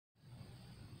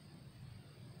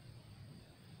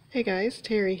Hey guys,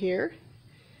 Terry here.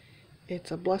 It's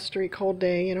a blustery cold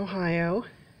day in Ohio.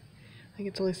 I think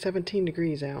it's only 17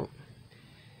 degrees out.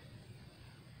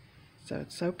 So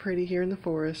it's so pretty here in the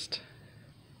forest.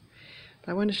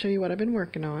 But I wanted to show you what I've been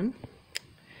working on.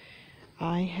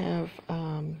 I have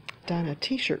done a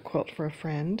t-shirt quilt for a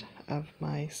friend of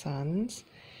my son's.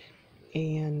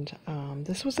 And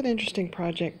this was an interesting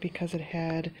project because it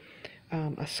had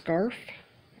a scarf,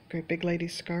 a great big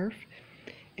lady's scarf,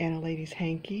 and a lady's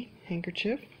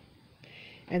handkerchief.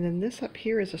 And then this up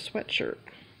here is a sweatshirt.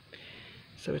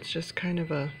 So it's just kind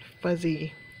of a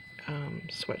fuzzy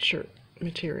sweatshirt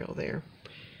material there.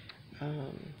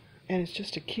 And it's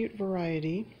just a cute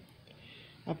variety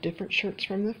of different shirts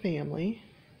from the family.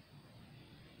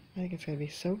 I think it's going to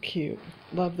be so cute.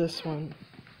 Love this one.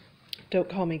 Don't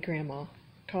call me grandma,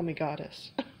 call me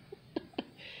goddess.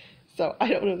 So I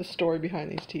don't know the story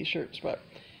behind these t-shirts, but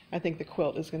I think the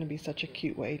quilt is going to be such a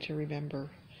cute way to remember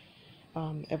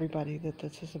everybody that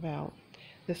this is about.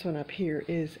 This one up here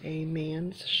is a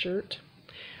man's shirt.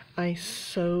 I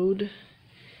sewed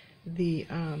the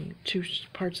two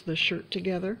parts of the shirt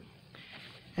together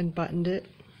and buttoned it,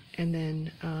 and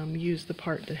then used the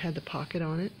part that had the pocket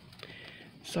on it.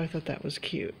 So I thought that was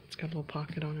cute. It's got a little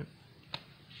pocket on it.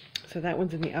 So that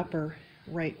one's in the upper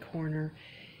right corner,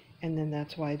 and then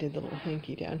that's why I did the little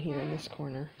hanky down here in this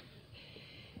corner.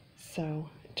 So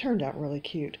it turned out really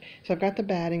cute. So I've got the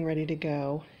batting ready to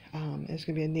go. It's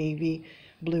going to be a navy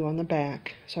blue on the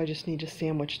back, so I just need to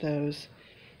sandwich those,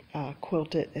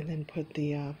 quilt it, and then put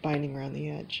the binding around the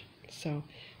edge. So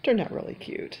it turned out really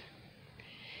cute.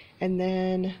 And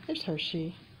then there's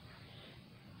Hershey.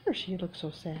 Hershey, you look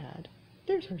so sad.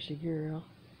 There's Hershey girl.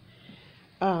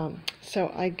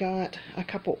 So I got a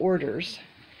couple orders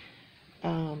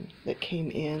that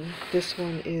came in. This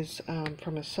one is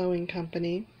from a sewing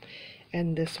company,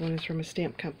 and this one is from a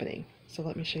stamp company. So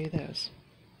let me show you those.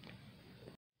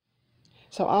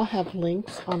 So I'll have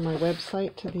links on my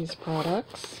website to these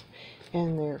products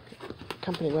and their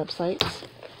company websites.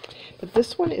 But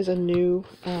this one is a new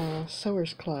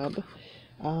Sewers Club.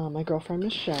 My girlfriend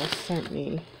Michelle sent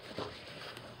me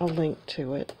a link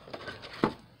to it.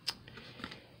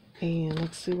 And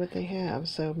let's see what they have.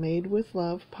 So Made with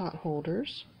Love pot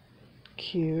holders.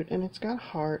 Cute. And it's got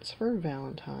hearts for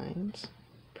Valentine's.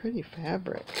 Pretty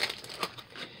fabric.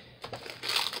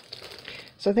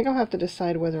 So I think I'll have to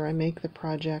decide whether I make the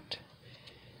project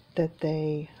that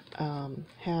they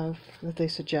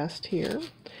suggest here,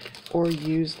 or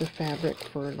use the fabric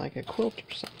for like a quilt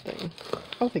or something.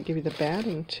 Oh, they give you the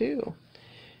batting too.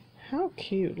 How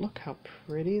cute. Look how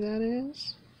pretty that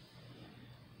is.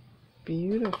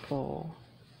 Beautiful.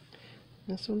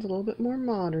 This one's a little bit more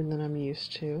modern than I'm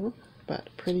used to, but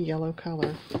pretty yellow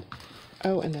color.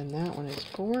 Oh, and then that one is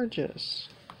gorgeous.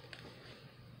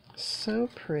 So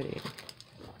pretty.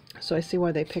 So I see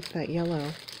why they picked that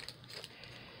yellow.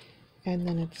 And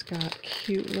then it's got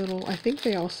cute little, I think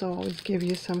they also always give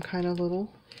you some kind of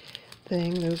little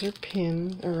thing. Those are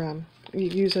pins, or you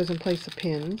use those in place of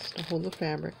pins to hold the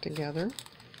fabric together.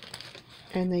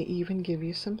 And they even give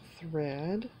you some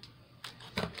thread.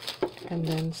 And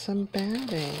then some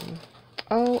batting.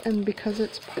 Oh, and because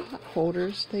it's pot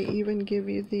holders, they even give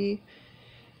you the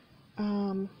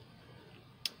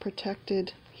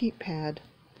protected heat pad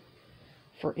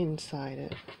for inside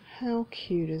it. How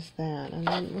cute is that? And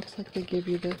then it looks like they give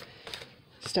you the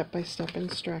step-by-step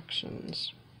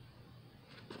instructions.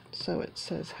 So it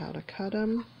says how to cut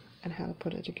them and how to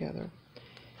put it together.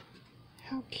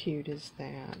 How cute is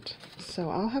that? So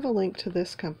I'll have a link to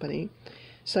this company,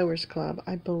 Sewers Club.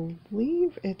 I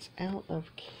believe it's out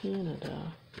of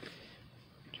Canada.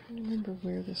 I'm trying to remember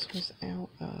where this was out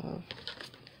of.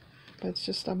 But it's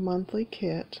just a monthly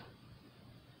kit.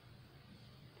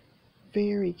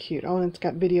 Very cute. Oh, and it's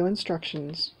got video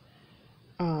instructions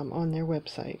on their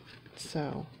website.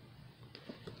 So,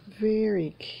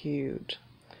 very cute.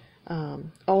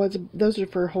 Oh, those are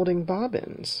for holding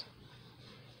bobbins.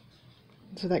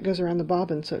 So that goes around the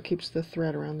bobbin, so it keeps the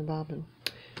thread around the bobbin.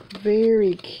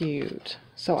 Very cute.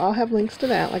 So I'll have links to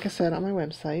that, like I said, on my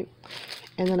website.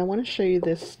 And then I want to show you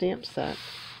this stamp set.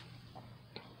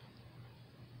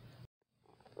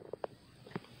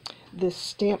 This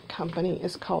stamp company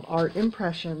is called Art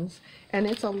Impressions, and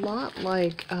it's a lot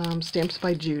like Stamps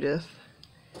by Judith.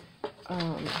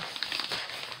 And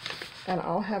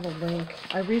I'll have a link.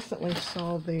 I recently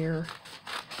saw their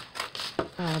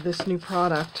this new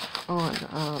product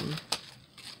on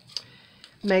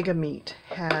Mega Meet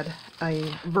had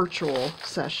a virtual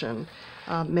session.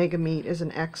 Mega Meet is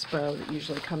an expo that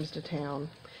usually comes to town,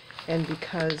 and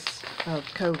because of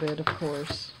COVID, of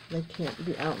course, they can't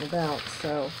be out and about,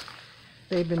 so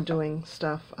they've been doing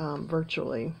stuff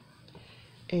virtually,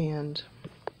 and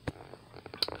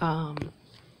I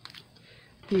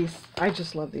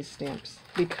just love these stamps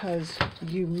because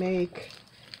you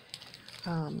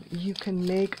can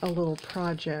make a little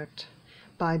project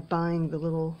by buying the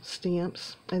little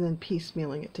stamps and then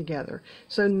piecemealing it together.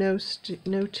 So no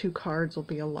two cards will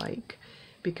be alike,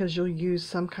 because you'll use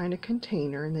some kind of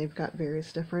container, and they've got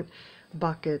various different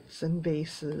buckets and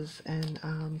vases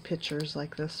and pitchers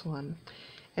like this one.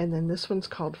 And then this one's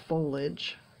called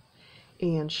Foliage,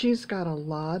 and she's got a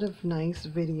lot of nice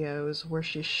videos where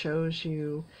she shows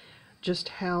you just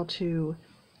how to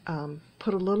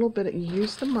put a little bit,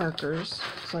 use the markers.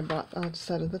 So I bought a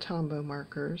set of the Tombow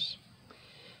markers.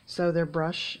 So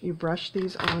you brush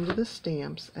these onto the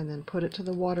stamps and then put it to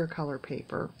the watercolor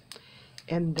paper,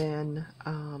 and then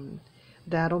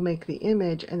that'll make the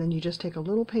image, and then you just take a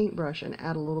little paintbrush and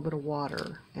add a little bit of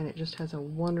water, and it just has a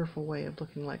wonderful way of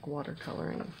looking like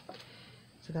watercoloring.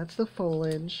 So that's the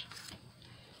Foliage.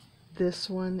 This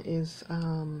one is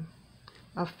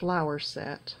a flower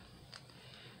set.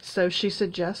 So she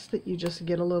suggests that you just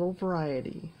get a little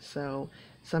variety. So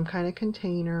some kind of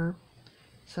container,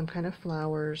 some kind of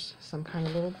flowers, some kind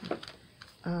of little,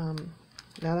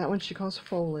 now that one she calls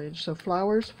Foliage. So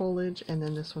flowers, foliage, and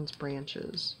then this one's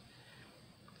branches.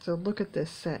 So look at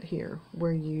this set here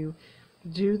where you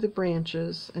do the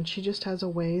branches, and she just has a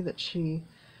way that she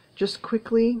just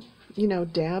quickly,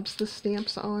 dabs the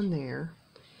stamps on there,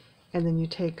 and then you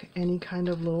take any kind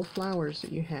of little flowers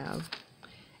that you have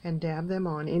and dab them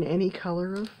on in any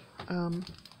color of,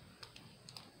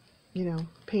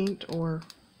 paint, or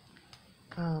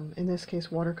in this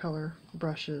case watercolor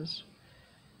brushes,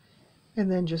 and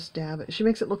then just dab it. She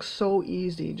makes it look so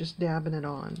easy just dabbing it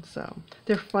on. So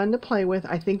they're fun to play with.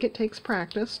 I think it takes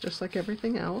practice, just like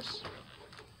everything else.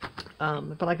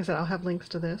 But like I said, I'll have links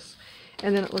to this.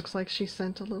 And then it looks like she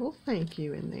sent a little thank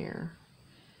you in there.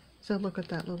 So look at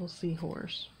that little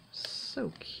seahorse.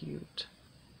 So cute.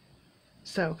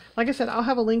 So, like I said, I'll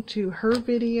have a link to her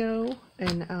video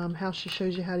and how she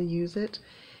shows you how to use it,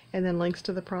 and then links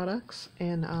to the products,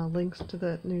 and links to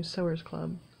the new Sewers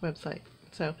Club website.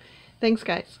 So, thanks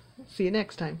guys. See you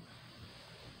next time.